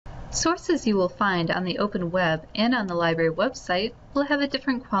Sources you will find on the open web and on the library website will have a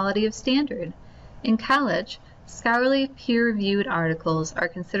different quality of standard. In college, scholarly peer-reviewed articles are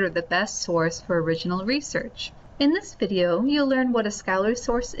considered the best source for original research. In this video, you'll learn what a scholarly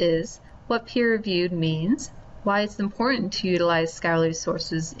source is, what peer-reviewed means, why it's important to utilize scholarly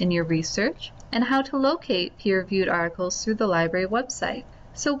sources in your research, and how to locate peer-reviewed articles through the library website.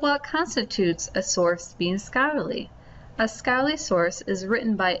 So what constitutes a source being scholarly? A scholarly source is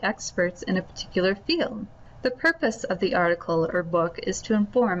written by experts in a particular field. The purpose of the article or book is to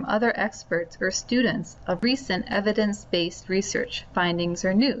inform other experts or students of recent evidence-based research findings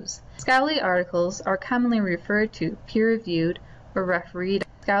or news. Scholarly articles are commonly referred to peer-reviewed or refereed.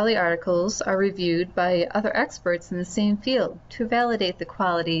 Scholarly articles are reviewed by other experts in the same field to validate the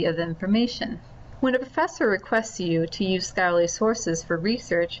quality of the information. When a professor requests you to use scholarly sources for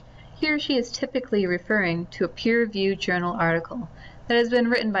research, he or she is typically referring to a peer-reviewed journal article that has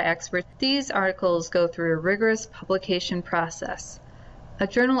been written by experts. These articles go through a rigorous publication process. A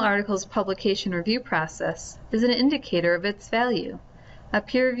journal article's publication review process is an indicator of its value. A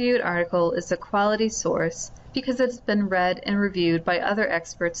peer-reviewed article is a quality source because it has been read and reviewed by other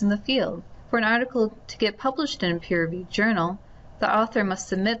experts in the field. For an article to get published in a peer-reviewed journal, the author must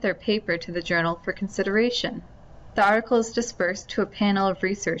submit their paper to the journal for consideration. The article is dispersed to a panel of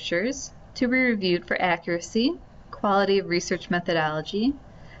researchers to be reviewed for accuracy, quality of research methodology,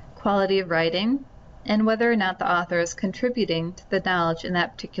 quality of writing, and whether or not the author is contributing to the knowledge in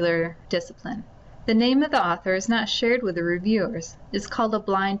that particular discipline. The name of the author is not shared with the reviewers. It's called a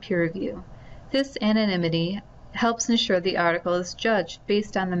blind peer review. This anonymity helps ensure the article is judged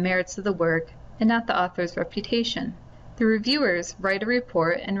based on the merits of the work and not the author's reputation. The reviewers write a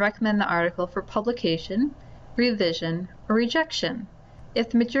report and recommend the article for publication, revision, or rejection. If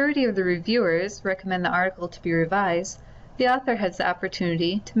the majority of the reviewers recommend the article to be revised, the author has the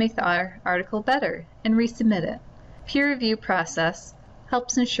opportunity to make the article better and resubmit it. Peer review process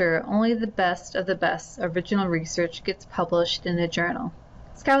helps ensure only the best of the best original research gets published in a journal.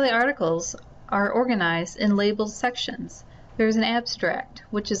 Scholarly articles are organized in labeled sections. There is an abstract,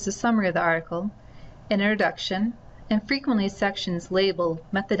 which is the summary of the article, an introduction, and frequently sections labeled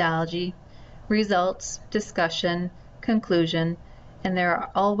methodology, results, discussion, conclusion, and there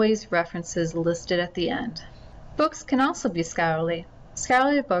are always references listed at the end. Books can also be scholarly.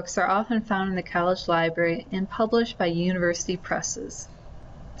 Scholarly books are often found in the college library and published by university presses.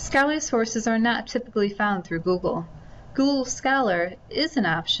 Scholarly sources are not typically found through Google. Google Scholar is an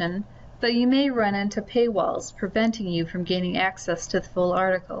option, but you may run into paywalls preventing you from gaining access to the full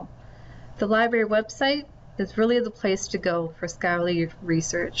article. The library website is really the place to go for scholarly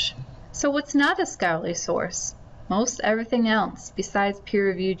research. So what's not a scholarly source? Most everything else besides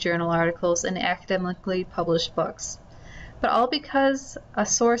peer-reviewed journal articles and academically published books. But all because a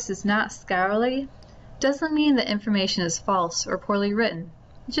source is not scholarly doesn't mean the information is false or poorly written.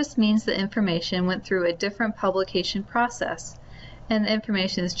 It just means the information went through a different publication process, and the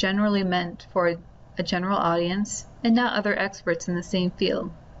information is generally meant for a general audience and not other experts in the same field.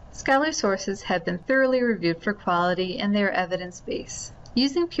 Scholarly sources have been thoroughly reviewed for quality and they are evidence-based.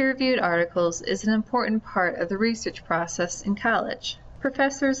 Using peer-reviewed articles is an important part of the research process in college.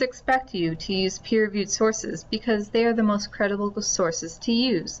 Professors expect you to use peer-reviewed sources because they are the most credible sources to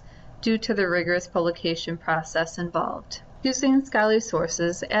use due to the rigorous publication process involved. Using scholarly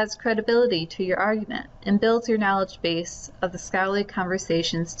sources adds credibility to your argument and builds your knowledge base of the scholarly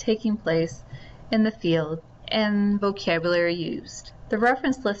conversations taking place in the field and vocabulary used. The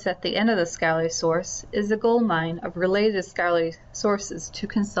reference list at the end of the scholarly source is a goldmine of related scholarly sources to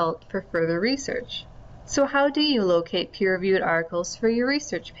consult for further research. So how do you locate peer-reviewed articles for your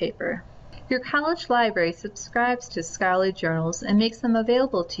research paper? Your college library subscribes to scholarly journals and makes them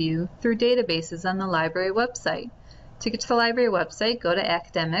available to you through databases on the library website. To get to the library website, go to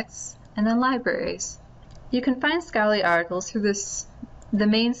Academics and then Libraries. You can find scholarly articles through the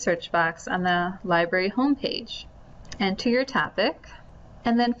main search box on the library homepage. Enter your topic,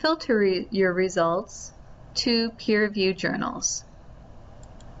 and then filter your results to peer-reviewed journals.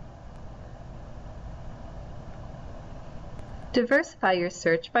 Diversify your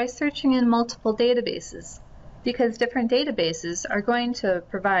search by searching in multiple databases, because different databases are going to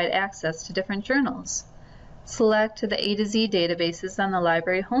provide access to different journals. Select the A to Z databases on the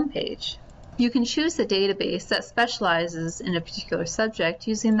library homepage. You can choose a database that specializes in a particular subject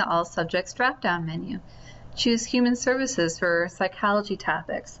using the All Subjects drop-down menu. Choose Human Services for psychology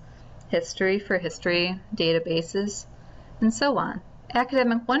topics, History for history databases, and so on.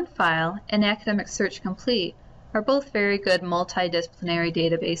 Academic OneFile and Academic Search Complete are both very good multidisciplinary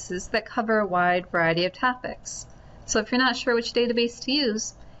databases that cover a wide variety of topics. So if you're not sure which database to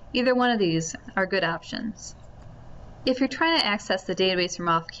use, Either one of these are good options. If you're trying to access the database from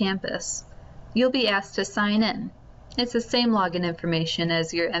off campus, you'll be asked to sign in. It's the same login information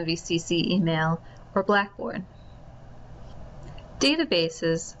as your MVCC email or Blackboard.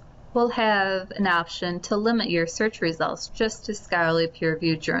 Databases will have an option to limit your search results just to scholarly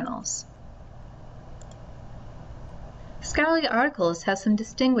peer-reviewed journals. Scholarly articles have some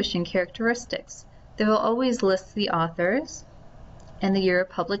distinguishing characteristics. They will always list the authors and the year of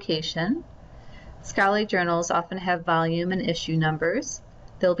publication. Scholarly journals often have volume and issue numbers.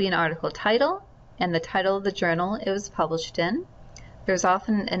 There'll be an article title and the title of the journal it was published in. There's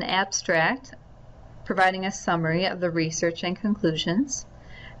often an abstract providing a summary of the research and conclusions,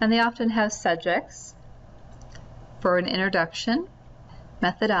 and they often have subjects for an introduction,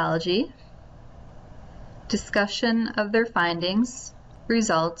 methodology, discussion of their findings,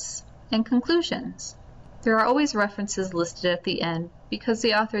 results, and conclusions. There are always references listed at the end because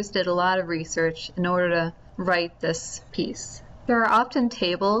the authors did a lot of research in order to write this piece. There are often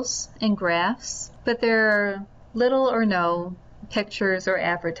tables and graphs, but there are little or no pictures or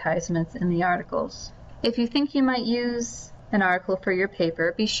advertisements in the articles. If you think you might use an article for your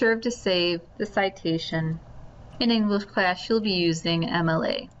paper, be sure to save the citation. In English class, you'll be using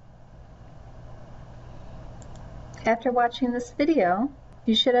MLA. After watching this video,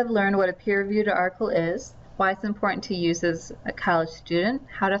 you should have learned what a peer-reviewed article is, why it's important to use as a college student,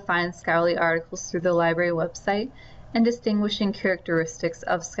 how to find scholarly articles through the library website, and distinguishing characteristics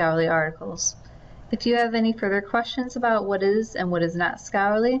of scholarly articles. If you have any further questions about what is and what is not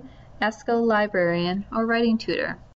scholarly, ask a librarian or writing tutor.